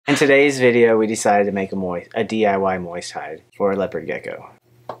In today's video, we decided to make a DIY moist hide for a leopard gecko.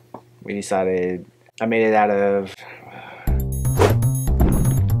 I made it out of...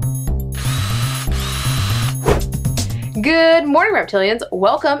 Good morning, Reptilians.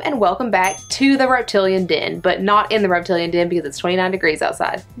 Welcome and welcome back to the Reptilian Den, but not in the Reptilian Den because it's 29 degrees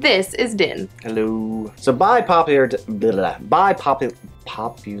outside. This is Den. Hello. So by popular,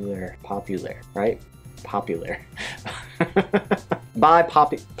 right? Popular. By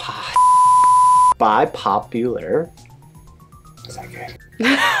popular. Is that good?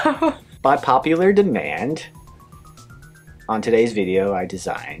 By popular demand, on today's video, I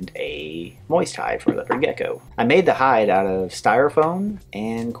designed a moist hide for a leopard gecko. I made the hide out of styrofoam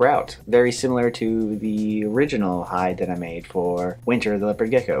and grout, very similar to the original hide that I made for winter the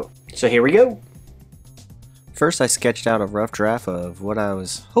leopard gecko. So here we go. First, I sketched out a rough draft of what I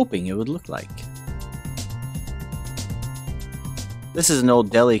was hoping it would look like. This is an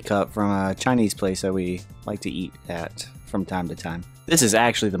old deli cup from a Chinese place that we like to eat at from time to time. This is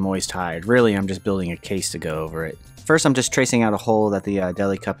actually the moist hide. Really, I'm just building a case to go over it. First, I'm just tracing out a hole that the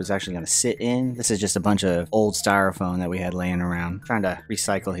deli cup is actually going to sit in. This is just a bunch of old styrofoam that we had laying around. I'm trying to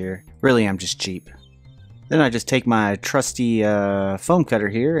recycle here. Really, I'm just cheap. Then I just take my trusty foam cutter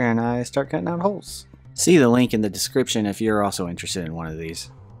here and I start cutting out holes. See the link in the description if you're also interested in one of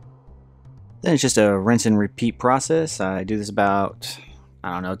these. Then it's just a rinse and repeat process. I do this about,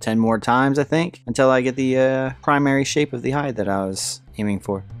 I don't know, 10 more times, I think, until I get the primary shape of the hide that I was aiming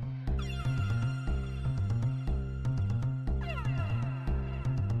for.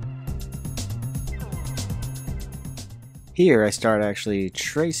 Here I start actually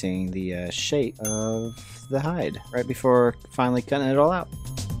tracing the shape of the hide right before finally cutting it all out.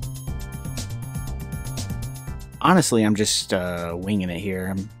 Honestly, I'm just winging it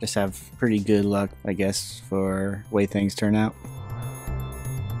here. I just have pretty good luck, I guess, for the way things turn out.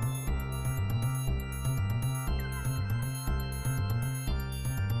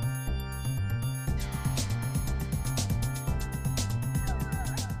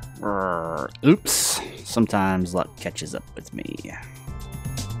 Oops. Sometimes luck catches up with me.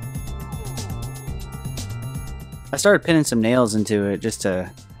 I started pinning some nails into it just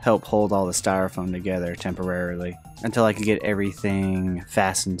to help hold all the styrofoam together temporarily until I could get everything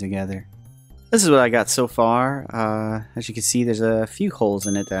fastened together. This is what I got so far. As you can see, there's a few holes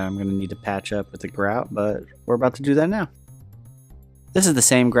in it that I'm going to need to patch up with the grout, but we're about to do that now. This is the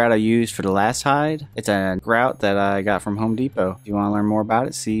same grout I used for the last hide. It's a grout that I got from Home Depot. If you want to learn more about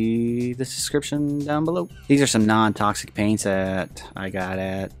it, see the description down below. These are some non-toxic paints that I got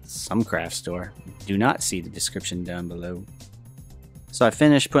at some craft store. Do not see the description down below. So I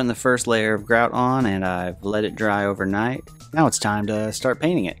finished putting the first layer of grout on and I've let it dry overnight. Now it's time to start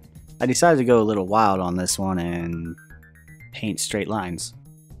painting it. I decided to go a little wild on this one and paint straight lines.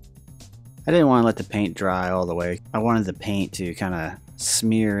 I didn't want to let the paint dry all the way. I wanted the paint to kind of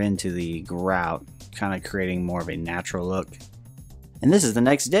smear into the grout, kind of creating more of a natural look. And this is the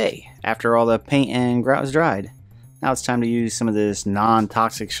next day, after all the paint and grout is dried. Now it's time to use some of this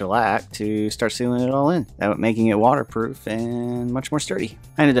non-toxic shellac to start sealing it all in, making it waterproof and much more sturdy.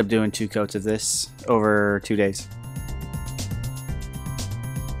 I ended up doing 2 coats of this over 2 days.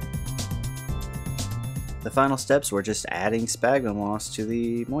 The final steps were just adding sphagnum moss to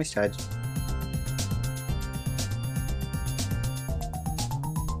the moist hide.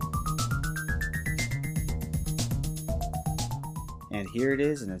 And here it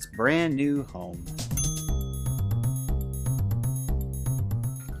is in its brand new home.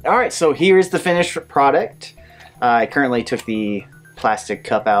 Alright, so here's the finished product. I currently took the plastic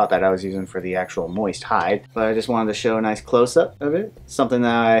cup out that I was using for the actual moist hide, but I just wanted to show a nice close-up of it. Something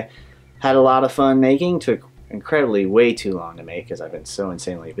that I had a lot of fun making. Took incredibly way too long to make because I've been so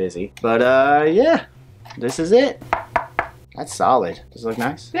insanely busy. But yeah, this is it. That's solid. Does it look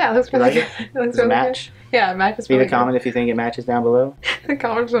nice? Yeah, it looks really good. It looks really match? Good. Yeah, it matches Leave really a comment if you think it matches down below. The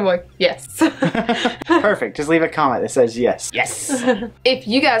comments are like, yes. Perfect. Just leave a comment that says yes. Yes. If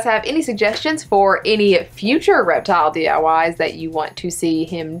you guys have any suggestions for any future reptile DIYs that you want to see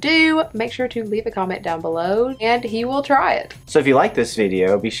him do, make sure to leave a comment down below and he will try it. So if you like this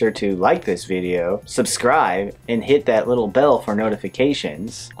video, be sure to like this video, subscribe, and hit that little bell for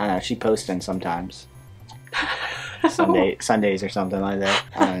notifications. I know, she posts them sometimes. Sundays or something like that.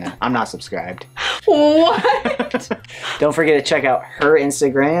 I don't know. I'm not subscribed. What? Don't forget to check out her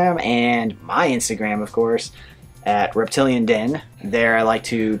Instagram and my Instagram, of course, at Reptilian Den. There I like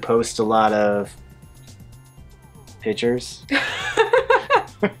to post a lot of pictures.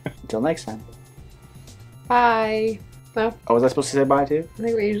 Until next time. Bye. No? Oh, was I supposed to say bye too? I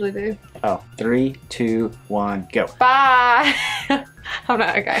think we usually do. Oh, 3, 2, 1, go. Bye. I'm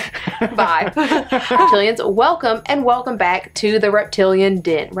not, okay. Bye. Reptilians, welcome and welcome back to the Reptilian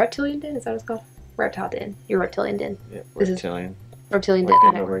Den. Reptilian Den? Is that what it's called? Reptile Den. Your Reptilian Den. Yep, This is Reptilian. Reptilian Den.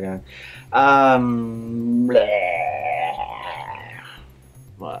 What we're doing.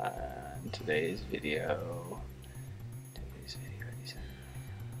 Today's video.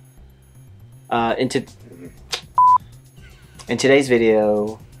 In today's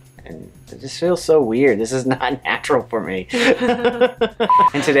video, and it just feels so weird. This is not natural for me.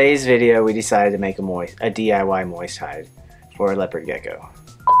 In today's video, we decided to make a DIY moist hide for a leopard gecko.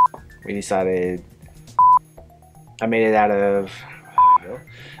 We decided. I made it out of.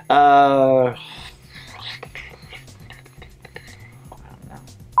 I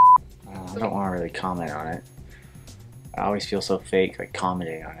don't want to really comment on it. I always feel so fake, like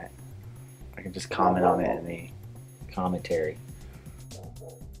commenting on it. I can just comment on it in the commentary.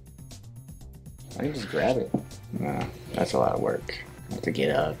 I can just grab it. No, that's a lot of work. I have to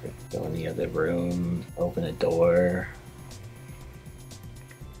get up, go in the other room, open a door.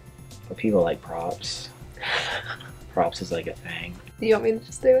 But people like props. Props is like a thing. Do you want me to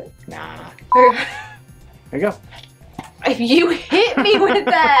just do it? Nah. Okay. There you go. If you hit me with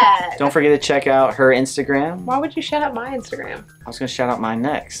that! Don't forget to check out her Instagram. Why would you shout out my Instagram? I was going to shout out mine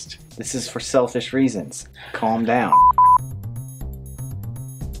next. This is for selfish reasons. Calm down.